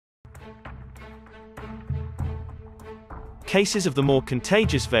Cases of the more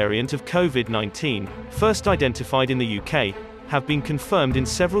contagious variant of COVID-19, first identified in the UK, have been confirmed in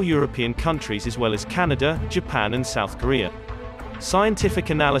several European countries as well as Canada, Japan and South Korea. Scientific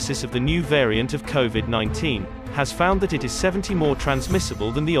analysis of the new variant of COVID-19 has found that it is 70 more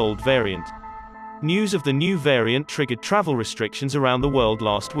transmissible than the old variant. News of the new variant triggered travel restrictions around the world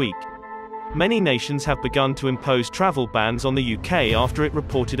last week. Many nations have begun to impose travel bans on the UK after it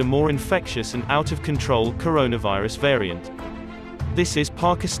reported a more infectious and out-of-control coronavirus variant. This is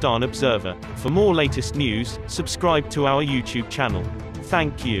Pakistan Observer. For more latest news, subscribe to our YouTube channel.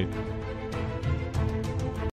 Thank you.